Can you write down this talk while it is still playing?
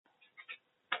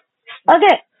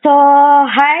Okay, so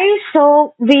hi,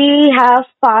 so we have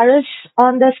Paris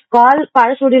on this call.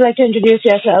 Paris, would you like to introduce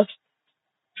yourself?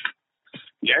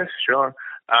 Yes, sure.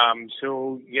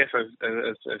 Yes, as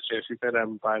Jesse said,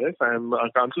 I'm Paris. I'm a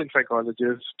counseling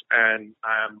psychologist and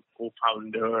I'm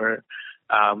co-founder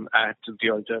at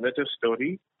The Alternative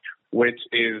Story, which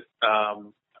is a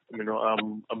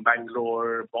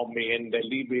Bangalore, Bombay, and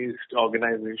Delhi-based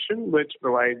organization which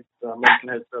provides mental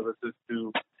health services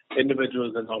to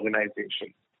individuals and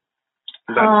organizations.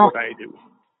 That's Uh, what I do.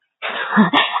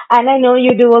 and I know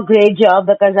you do a great job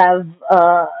because I've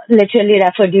literally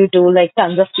referred you to like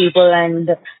tons of people,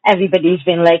 and everybody's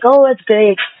been like, "Oh, it's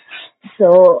great."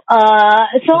 So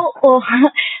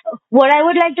what I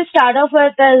would like to start off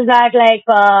with is that like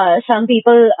some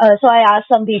people. So I asked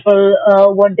some people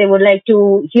what they would like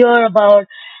to hear about,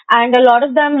 and a lot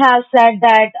of them have said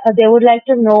that they would like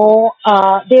to know.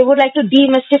 They would like to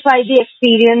demystify the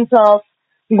experience of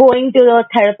going to the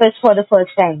therapist for the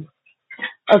first time.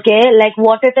 Okay, like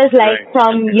what it is like Right.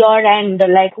 from your end,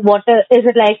 like is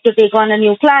it like to take on a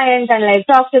new client and like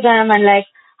talk to them, and like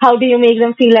how do you make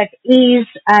them feel at ease,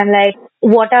 and like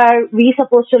what are we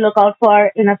supposed to look out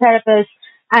for in a therapist,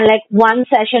 and like one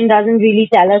session doesn't really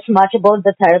tell us much about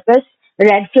the therapist.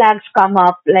 Red flags come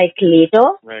up like later,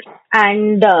 Right.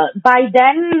 and by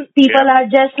then people Yeah. are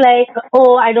just like,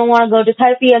 oh, I don't want to go to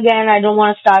therapy again, I don't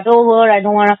want to start over, I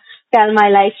don't want to tell my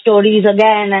life stories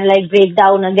again and like break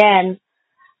down again.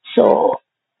 So,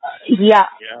 yeah,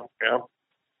 Yeah. Yeah.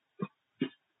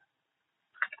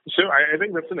 So I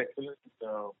think that's an excellent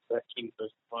question,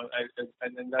 first of all,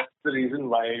 and that's the reason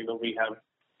why we have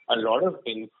a lot of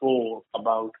info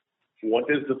about what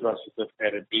is the process of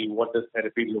therapy, what does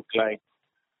therapy look like,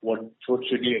 what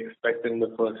should you expect in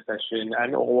the first session,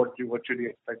 and what should you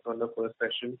expect on the first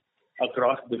session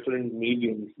across different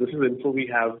mediums. This is info we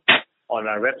have on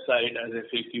our website as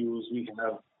FAQs. We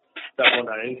have stuff on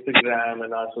our Instagram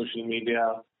and our social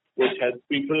media, which helps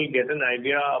people get an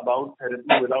idea about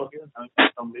therapy without even having to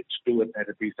commit to a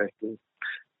therapy session.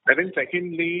 I think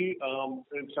secondly,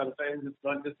 sometimes it's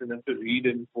not just enough to read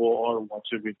info or watch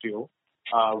a video.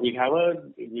 We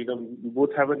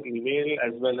both have an email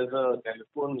as well as a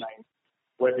telephone line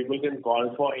where people can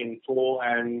call for info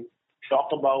and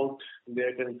talk about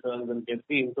their concerns and get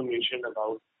the information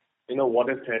about, what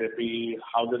is therapy,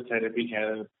 how does therapy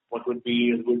help, what would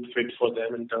be a good fit for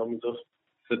them in terms of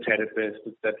the therapist,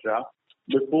 etc.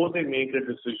 Before they make a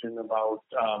decision about,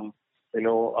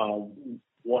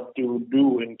 what to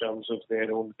do in terms of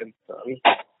their own concerns.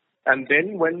 And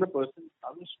then when the person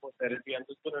comes for therapy, I'm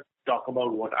just going to talk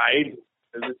about what I do.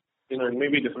 Because it may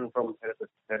be different from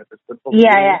therapist to therapist. But for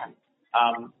yeah, me,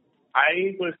 yeah,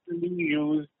 I personally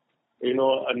use,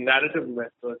 a narrative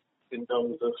method in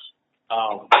terms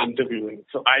of interviewing.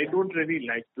 So I don't really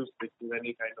like to stick to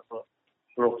any kind of a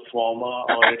pro forma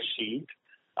or a sheet.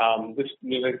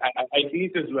 I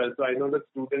teach as well, so I know that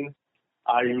students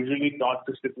are usually taught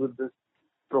to stick with this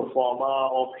pro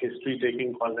forma of history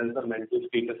taking called as the mental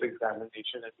status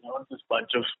examination, and not this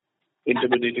bunch of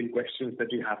intimidating questions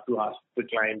that you have to ask the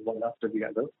client one after the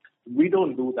other. We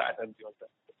don't do that at the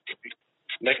Alternative.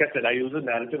 Like I said, I use a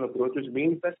narrative approach, which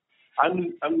means that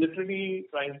I'm literally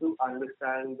trying to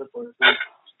understand the person's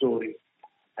story.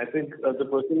 I think the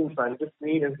person in front of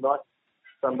me is not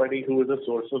somebody who is a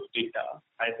source of data.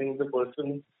 I think the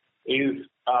person is,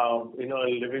 a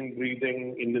living,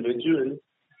 breathing individual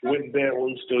with their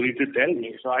own story to tell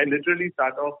me. So I literally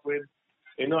start off with,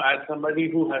 as somebody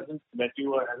who hasn't met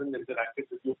you or hasn't interacted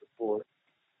with you before,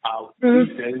 mm,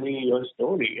 please tell me your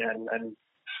story. And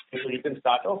you can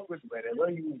start off with wherever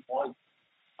you want.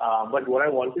 But what I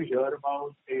want to hear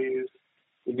about is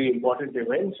the important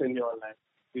events in your life,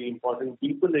 the important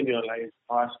people in your life,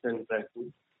 past and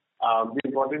present, the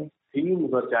important themes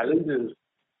or challenges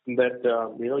that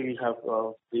you have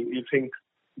you think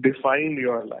define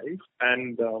your life,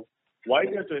 and while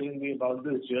you're telling me about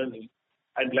this journey,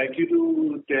 I'd like you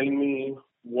to tell me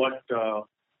what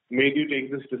made you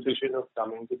take this decision of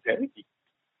coming to therapy.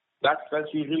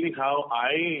 That's usually how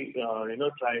I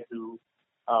try to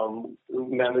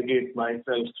navigate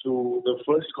myself through the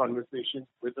first conversation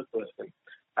with a person.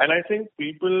 And I think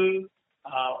people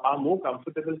are more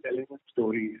comfortable telling us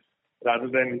stories rather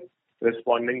than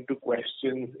responding to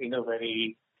questions in a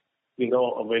very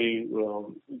a very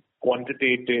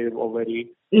quantitative or very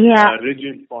yeah,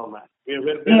 rigid format.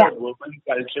 We're yeah, a verbal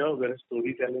culture, we're a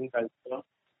storytelling culture.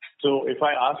 So if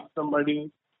I ask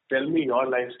somebody, tell me your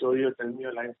life story or tell me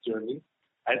your life journey,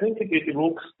 I think it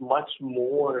evokes much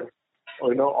more,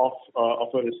 of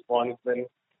a response than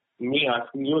me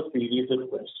asking you a series of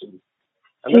questions.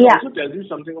 And that yeah, also tells you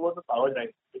something about the power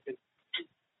dynamic.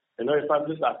 if I'm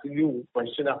just asking you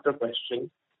question after question,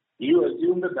 you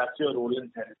assume that that's your role in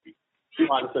therapy to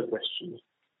answer questions,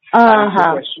 and the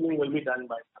Uh-huh. questioning will be done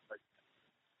by somebody.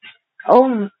 Oh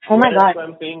my Whereas if God.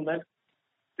 I'm saying that,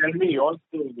 tell me your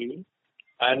story,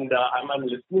 and I'm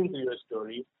listening to your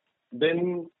story,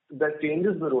 then that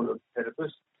changes the role of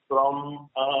therapist from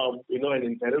an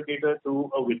interrogator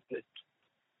to a witness.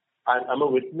 I'm a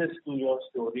witness to your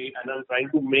story, and I'm trying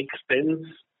to make sense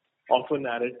of a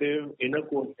narrative in a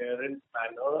coherent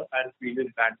manner and feed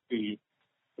it back to you.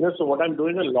 So what I'm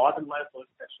doing a lot in my first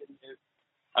session is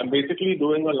I'm basically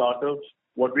doing a lot of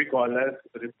what we call as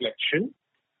reflection,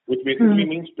 which basically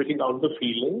means picking out the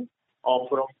feeling of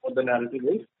from what the narrative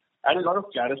is, and a lot of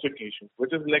clarification,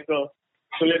 which is like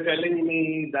so you're telling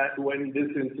me that when this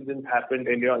incident happened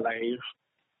in your life,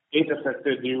 it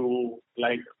affected you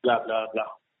like blah, blah,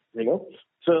 blah.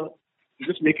 So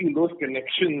just making those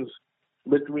connections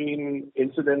between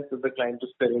incidents that the client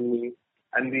is telling me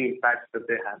and the impact that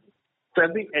they have. So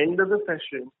at the end of the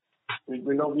session,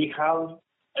 we have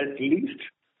at least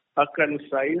a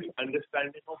concise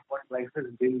understanding of what life has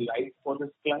been like for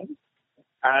this client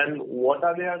and what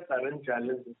are their current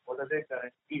challenges, what are they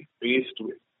currently faced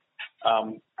with.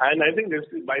 And I think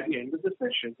by the end of the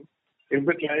session, if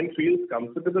the client feels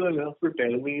comfortable enough to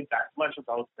tell me that much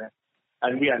about them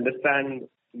and we understand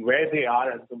where they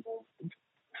are at the moment,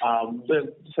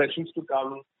 the sessions to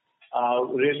come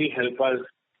really help us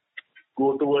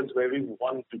go towards where we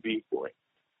want to be going.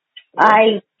 So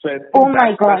I Oh think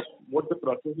my God. that's what the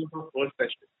process of the first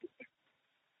session is.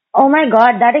 Oh my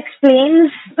God, that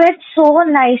explains it so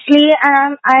nicely,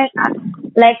 and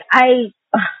like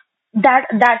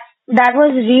that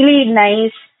was really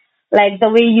nice, like the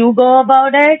way you go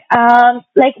about it.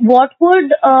 Like what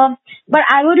would but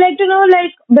I would like to know,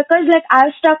 like, because like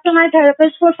I've stuck to my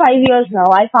therapist for 5 years now.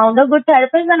 I found a good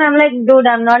therapist, and I'm like, dude,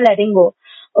 I'm not letting go.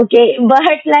 Okay, but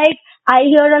like I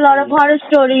hear a lot of horror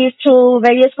stories through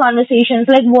various conversations.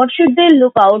 Like, what should they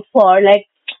look out for? Like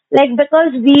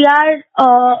because we are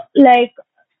like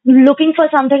looking for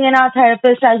something in our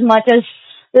therapist as much as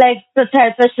like the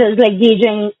therapist is like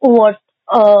gauging what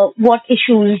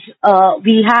issues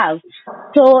we have.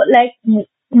 So like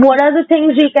what are the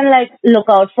things we can like look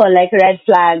out for, like red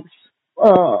flags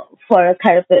for a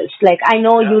therapist? Like I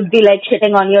know Yeah, you'd be like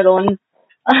shitting on your own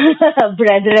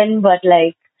brethren, but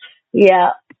like yeah.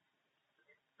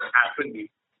 happily.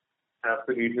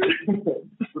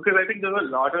 Because I think there are a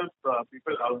lot of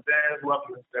people out there who are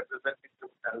misrepresenting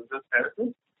themselves as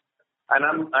therapists,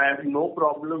 and I have no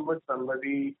problem with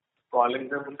somebody calling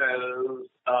themselves,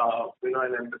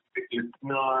 an empathetic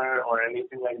listener or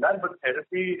anything like that. But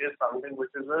therapy is something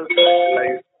which is a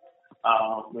specialized,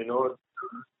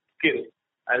 skill,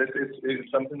 and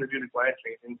it's something that you require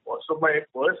training for. So my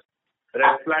first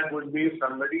red flag would be if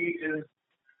somebody is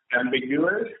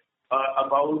ambiguous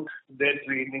about their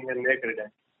training and their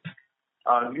credentials.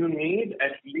 You need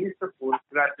at least a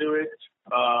postgraduate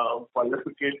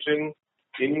qualification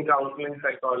in counseling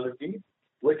psychology,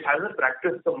 which has a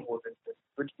practice component,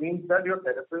 which means that your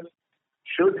therapist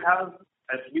should have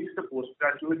at least a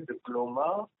postgraduate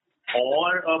diploma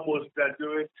or a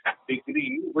postgraduate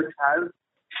degree, which has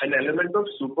an element of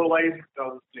supervised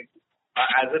counseling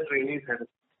as a trainee therapist.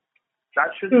 That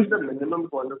should be the minimum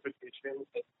qualification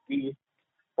at least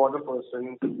for the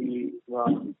person to be,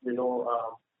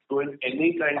 doing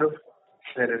any kind of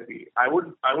therapy. I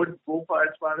would go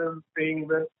as far as saying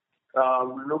that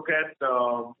look at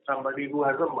somebody who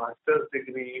has a master's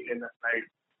degree in applied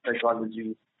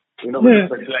psychology, with a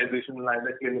specialization in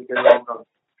either clinical or counseling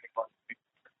psychology.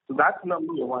 So that's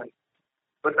number one.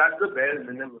 But that's the bare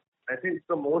minimum. I think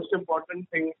the most important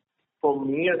thing for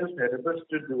me as a therapist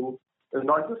to do is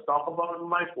not just talk about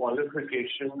my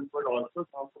qualifications, but also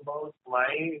talk about my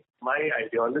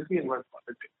ideology and my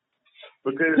politics.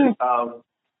 Because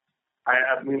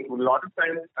I mean, a lot of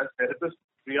times as therapists,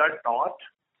 we are taught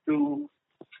to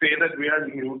say that we are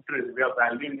neutral, we are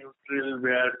value neutral, we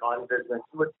are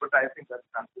non-judgmental, but I think that's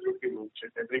absolutely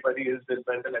bullshit. Everybody is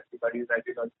judgmental, everybody is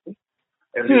ideological,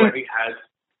 everybody has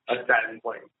a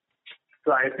standpoint.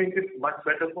 So I think it's much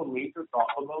better for me to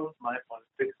talk about my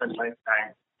politics and my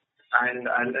stand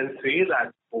and say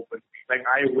that openly. Like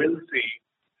I will say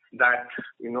that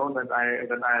that I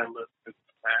am a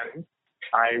man.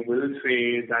 I will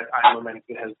say that I'm a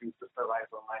mental health user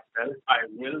survivor myself. I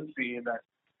will say that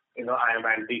I am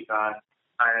anti-caste.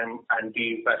 I am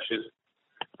anti-fascist.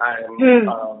 I am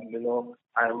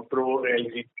I am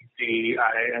pro-LGBT.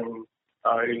 I am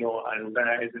and then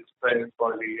I identify as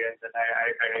poly, and then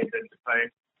I identify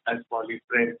as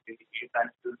poly-friendly. That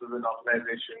this is an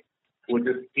organization which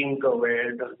is kink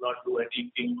aware, does not do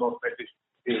any kink or fetish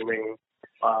shaming.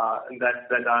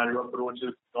 that our approach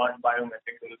is not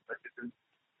biomedical, but it is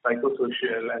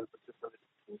psychosocial and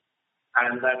psychological,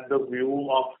 and that the view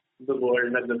of the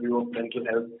world and the view of mental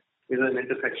health is an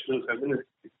intersectional feminist.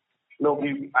 No,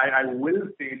 I will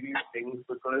say these things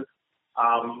because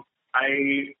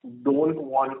I don't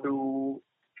want to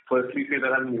firstly say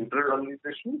that I'm neutral on these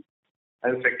issues,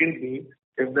 and secondly,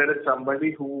 if there is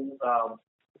somebody who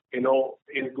is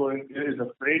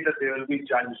afraid that they will be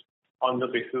judged on the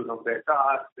basis of their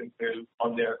caste,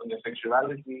 on their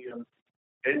sexuality, on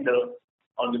gender,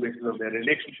 on the basis of their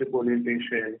relationship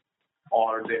orientation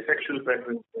or their sexual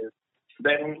preferences,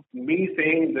 then me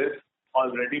saying this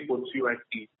already puts you at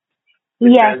ease.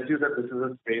 It Yes. tells you that this is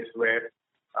a space where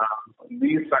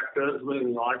these factors will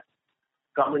not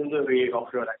come in the way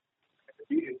of your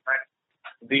activity. In fact,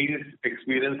 these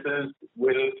experiences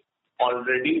will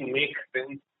already make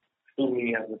sense to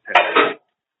me as a therapist,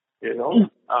 and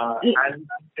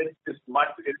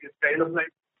it's kind of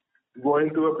like going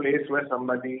to a place where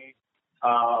somebody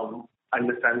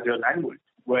understands your language,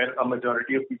 where a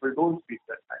majority of people don't speak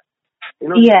that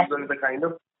language. Yes. The kind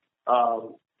of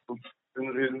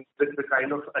the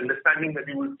kind of understanding that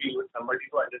you will feel with somebody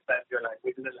who understands your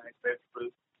language in a language where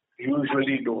people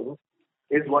usually don't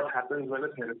is what happens when a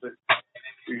therapist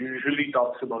usually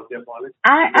talks about their politics.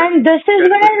 And this is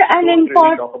where an Really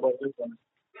important talk about this one.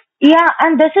 Yeah,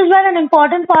 and this is where an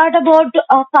important part about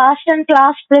caste and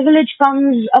class privilege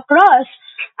comes across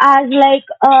as Yeah.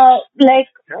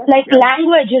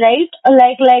 language, right?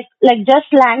 Like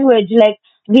just language. Like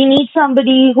we need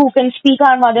somebody who can speak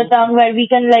our mother tongue, where we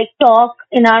can like talk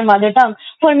in our mother tongue.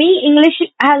 For me, English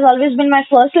has always been my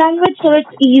first language, so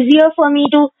it's easier for me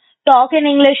to talk in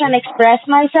English and express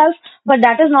myself. But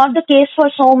that is not the case for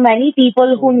so many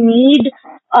people who need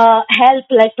help,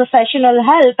 like professional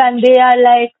help, and they are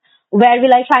like, where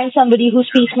will I find somebody who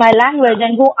speaks my language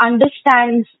and who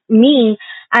understands me?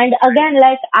 And again,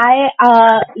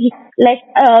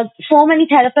 so many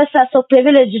therapists are so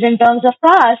privileged in terms of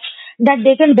caste that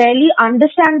they can barely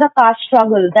understand the caste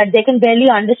struggle, that they can barely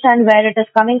understand where it is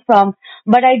coming from.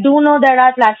 But I do know there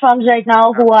are platforms right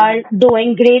now who are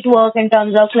doing great work in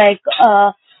terms of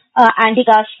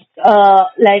anti-caste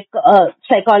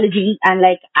psychology and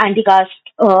like anti-caste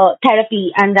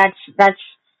therapy, and that's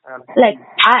like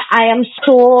I am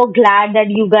so glad that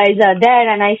you guys are there,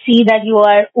 and I see that you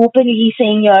are openly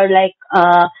saying you're like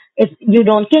if you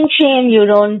don't kink shame, you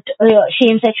don't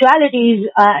shame sexualities,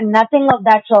 nothing of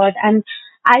that sort. And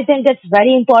I think it's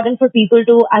very important for people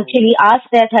to actually ask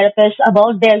their therapists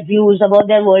about their views, about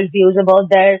their worldviews, about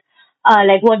their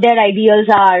what their ideals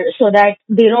are, so that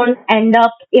they don't end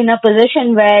up in a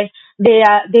position where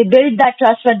they build that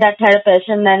trust with that therapist,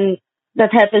 and then the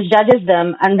therapist judges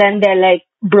them, and then they're like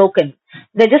broken.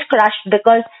 They're just crushed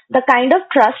because the kind of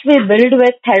trust we build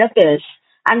with therapists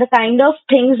and the kind of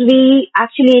things we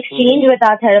actually exchange with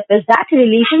our therapist, that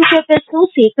relationship is so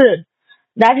sacred.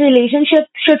 That relationship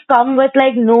should come with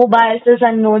like no biases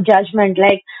and no judgment.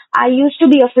 Like I used to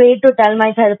be afraid to tell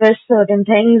my therapist certain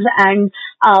things, and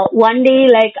one day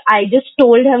like I just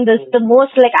told him this the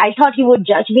most, like I thought he would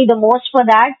judge me the most for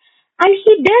that, and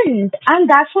he didn't. And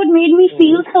that's what made me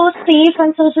feel so safe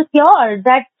and so secure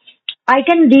that I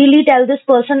can really tell this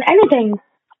person anything.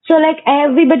 So like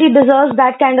everybody deserves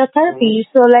that kind of therapy.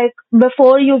 So like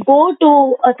before you go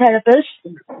to a therapist,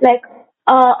 like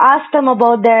ask them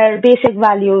about their basic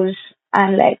values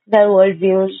and like their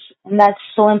worldviews, and that's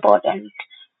so important.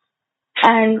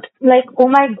 And like, oh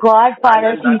my God,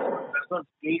 Paras, That's not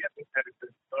me as a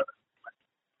therapist.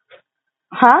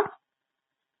 huh?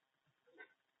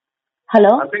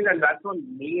 Hello? I think, and that's on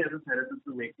me as a therapist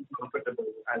to make you comfortable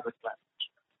as a client.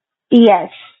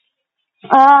 Yes.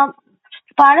 Um,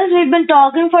 Paras, we've been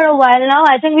talking for a while now.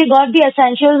 I think we got the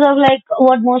essentials of like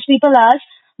what most people ask.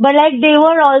 But like they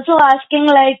were also asking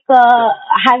like,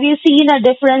 have you seen a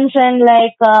difference in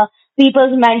like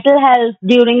people's mental health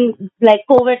during like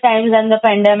COVID times and the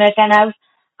pandemic? And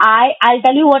I'll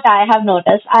tell you what I have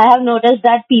noticed. I have noticed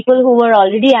that people who were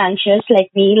already anxious,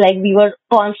 like me, like we were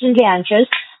constantly anxious,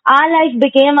 our life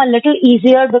became a little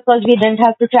easier because we didn't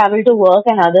have to travel to work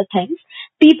and other things.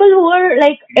 People who were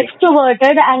like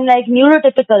extroverted and like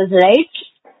neurotypicals, right?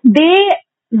 They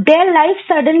their life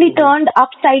suddenly turned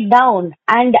upside down,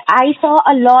 and I saw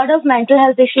a lot of mental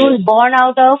health issues born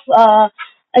out of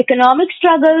economic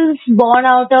struggles, born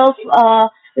out of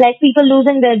like people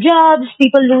losing their jobs,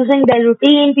 people losing their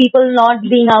routine, people not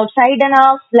being outside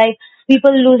enough, like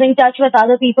people losing touch with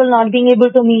other people, not being able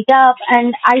to meet up.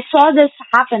 And I saw this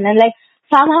happen, and like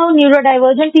somehow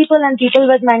neurodivergent people and people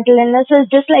with mental illnesses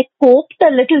just like coped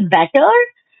a little better.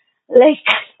 Like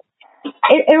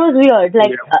it was weird.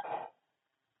 Like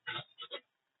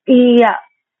Yeah.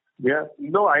 Yeah,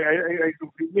 no, I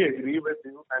completely agree with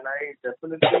you, and I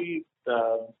definitely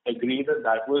agree that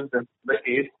that was the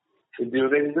case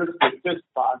during the strictest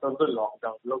part of the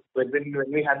lockdown. Look, when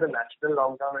we had the national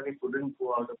lockdown and you couldn't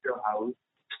go out of your house,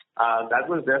 that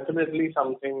was definitely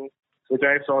something which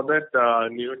I saw that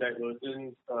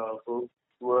neurodivergent folks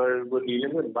were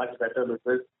dealing with much better,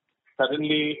 because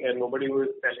suddenly nobody was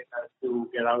telling us to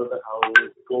get out of the house,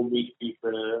 go meet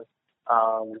people,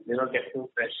 get some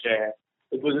fresh air.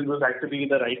 It was actually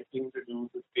the right thing to do,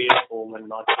 to stay at home and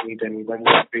not meet anybody,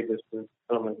 stay distance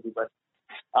from everybody.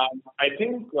 I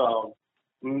think, as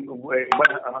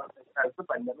the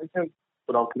pandemic has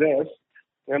progressed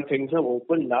and things have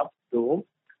opened up, though,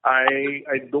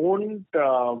 I don't.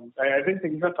 I think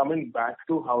things are coming back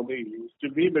to how they used to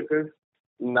be, because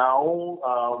now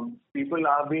people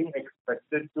are being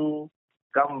expected to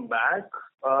come back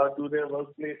to their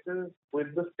workplaces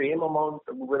with the same amount,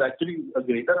 with actually a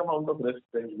greater amount of risk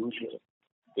than usual.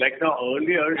 Like now,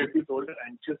 earlier, if you told an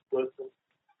anxious person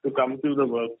to come to the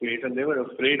workplace and they were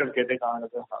afraid of getting out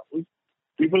of the house,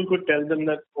 people could tell them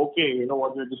that, okay, you know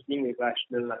what, you're just being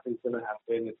irrational, nothing's going to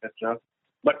happen, etc.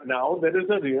 But now there is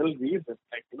a real reason.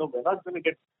 Like, we're not going to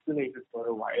get vaccinated for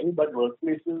a while, but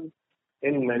workplaces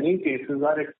in many cases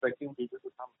are expecting people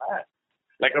to come back.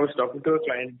 Like I was talking to a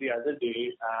client the other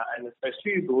day, and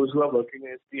especially those who are working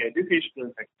in the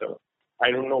educational sector.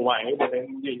 I don't know why, but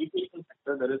in the educational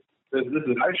sector, there's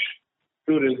this rush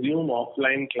to resume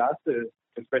offline classes,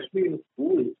 especially in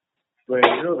schools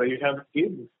where you have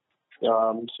kids.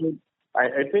 So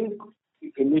I think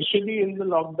initially in the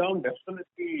lockdown,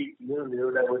 definitely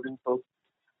neurodivergent folks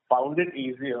found it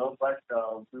easier, but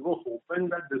we were hoping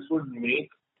that this would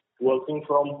make working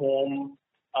from home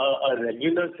a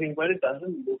regular thing, but it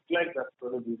doesn't look like that's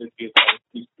going to be the case, at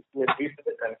least in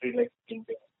a country like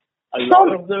India. A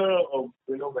lot of the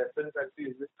Western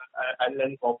countries and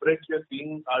then corporates we are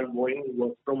seeing are going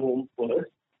work from home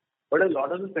first, but a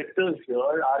lot of the sectors here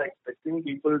are expecting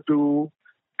people to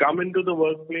come into the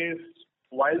workplace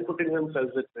while putting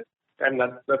themselves at risk, and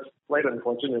that's quite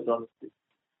unfortunate, honestly.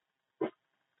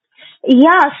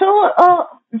 Yeah, so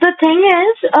the thing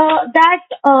is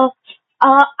that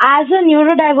as a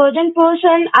neurodivergent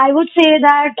person, I would say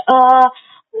that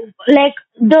like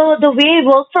the way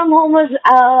work from home was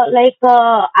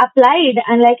applied,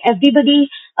 and like everybody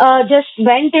just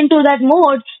went into that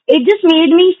mode. It just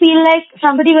made me feel like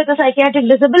somebody with a psychiatric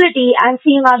disability, and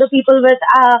seeing other people with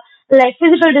like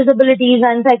physical disabilities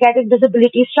and psychiatric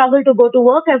disabilities struggle to go to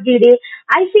work every day.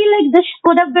 I feel like this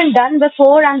could have been done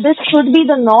before, and this should be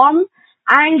the norm.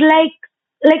 And like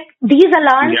these Yeah.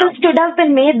 allowances should have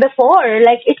been made before.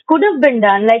 Like it could have been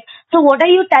done. Like, so what are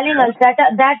you telling us,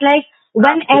 that like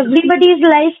when Absolutely. everybody's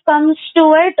life comes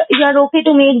to it, you're okay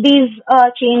to make these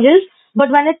changes, but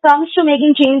when it comes to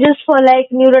making changes for like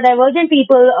neurodivergent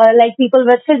people, like people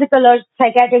with physical or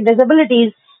psychiatric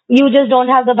disabilities, you just don't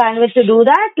have the bandwidth to do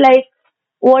that. Like,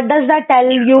 what does that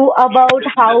tell you about There's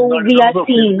how not we enough are of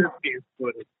a seen? business case for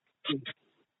it.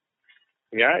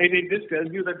 Yeah, it just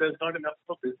tells you that there's not enough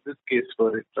of a business case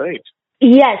for it, right?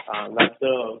 Yes.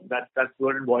 That's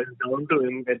what it boils down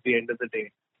to at the end of the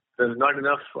day. There's not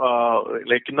enough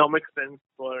economic sense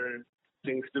for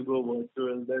things to go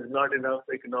virtual. There's not enough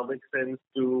economic sense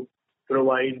to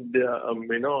provide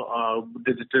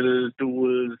digital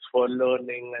tools for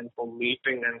learning and for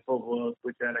meeting and for work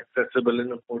which are accessible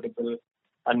and affordable,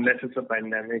 unless it's a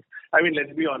pandemic. I mean,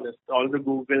 let's be honest. All the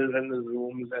Googles and the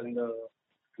Zooms and the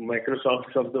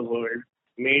Microsofts of the world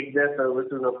made their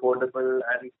services affordable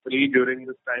and free during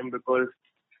this time because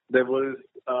there was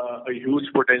a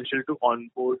huge potential to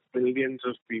onboard millions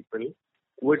of people,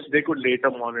 which they could later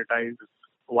monetize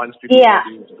once people Yeah.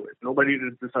 got used to it. Nobody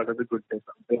did this out of the goodness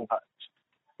of their hearts.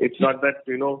 It's not that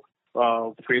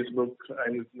Facebook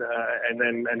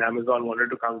and Amazon wanted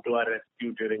to come to our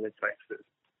rescue during a crisis.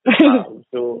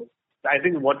 So I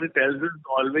think what it tells us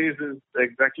always is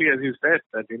exactly as you said,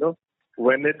 that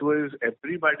when it was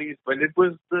when it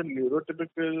was the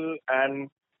neurotypical and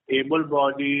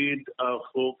able-bodied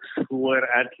folks who were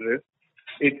at risk,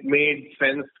 it made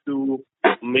sense to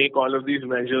make all of these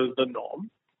measures the norm.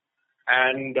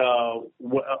 And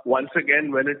once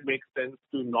again, when it makes sense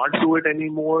to not do it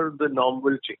anymore, the norm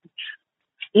will change.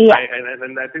 Yeah.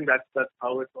 And I think that's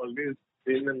how it's always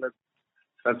been, and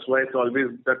that's how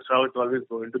it's always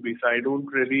going to be. So I don't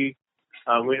really,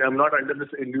 I'm not under this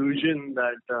illusion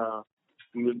that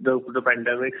the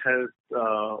pandemic has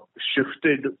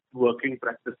shifted working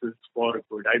practices for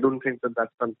good. I don't think that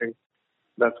that's something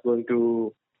that's going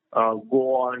to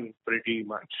go on pretty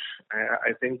much.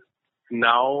 I think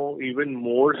now even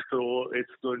more so,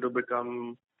 it's going to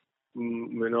become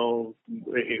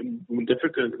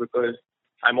difficult because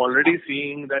I'm already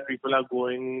seeing that people are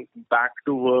going back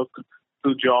to work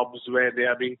to jobs where they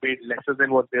are being paid lesser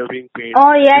than what they are being paid.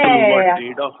 Oh, yeah, People who yeah, got yeah,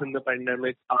 laid off in the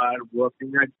pandemic are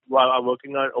working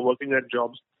at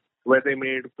jobs where they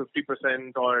made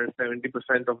 50% or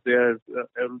 70% of their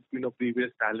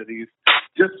previous salaries,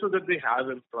 just so that they have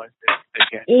employment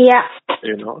again. yeah.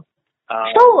 You know.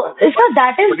 So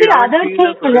that is But you the haven't other seen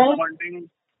a thing, right? corresponding.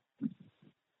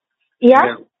 Yeah,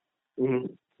 Yeah. Mm-hmm.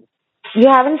 you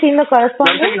haven't seen the Something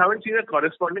correspondence? you haven't seen a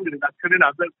corresponding reduction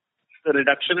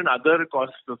in other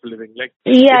costs of living. Like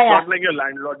Yeah, it's yeah. not like your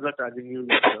landlords are charging you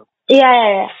lesser. Yeah,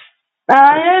 yeah,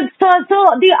 yeah. So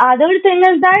the other thing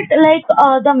is that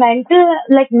the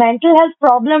mental health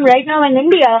problem right now in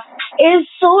India is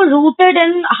so rooted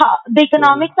in the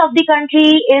Mm-hmm. economics of the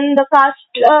country, in the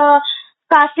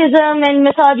casteism, in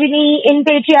misogyny, in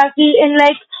patriarchy, in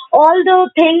like all the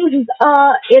things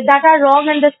that are wrong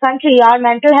in this country. Our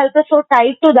mental health is so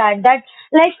tied to that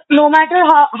like no matter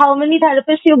how many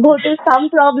therapists you go to, some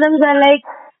problems are like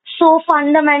so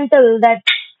fundamental that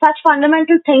such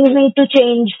fundamental things need to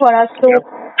change for us to Yep.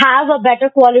 have a better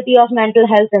quality of mental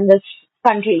health in this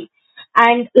country.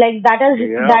 And like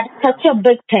Yeah. that's such a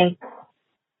big thing.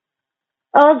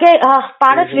 Okay,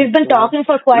 Paras, we've been Mm-hmm. Mm-hmm. talking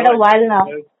for quite No, a while now.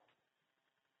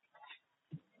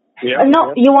 yeah, No,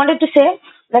 yeah. you wanted to say?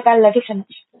 Like, I'll let you finish.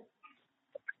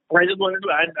 I just wanted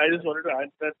to add.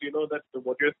 That that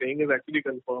what you're saying is actually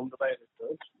confirmed by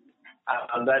research,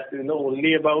 and that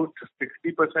only about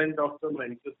 60% of the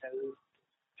mental health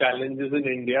challenges in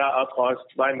India are caused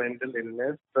by mental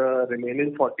illness. The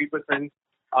remaining 40%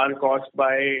 are caused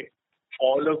by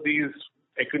all of these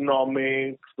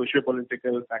economic,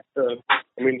 socio-political factors.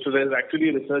 I mean, so there's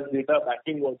actually research data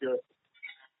backing what you're.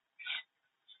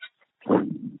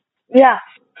 Yeah.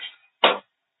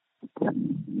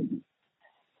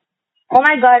 Oh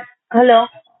my God. Hello.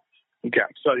 Yeah,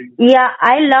 sorry. Yeah,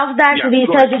 I love that Yeah,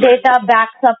 go research ahead. Go ahead. data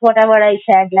backs up whatever I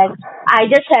said. Like, I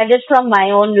just said it from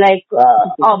my own, like,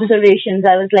 observations.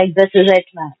 I was like, this is it,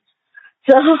 man.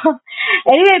 So,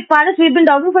 anyway, Paras, we've been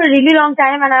talking for a really long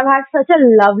time and I've had such a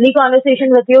lovely conversation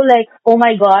with you. Like, oh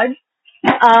my God.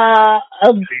 Uh,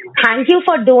 uh, Thank you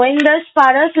for doing this,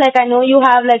 Paras. Like, I know you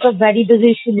have like a very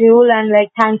busy schedule and like,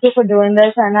 thank you for doing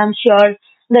this. And I'm sure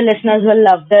the listeners will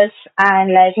love this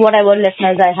and like whatever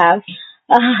listeners I have,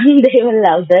 they will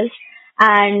love this.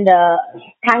 And,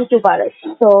 thank you, Paras.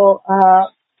 So,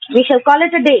 we shall call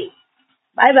it a day.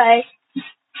 Bye bye.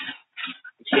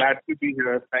 Glad to be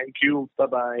here. Thank you. Bye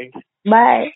bye. Bye.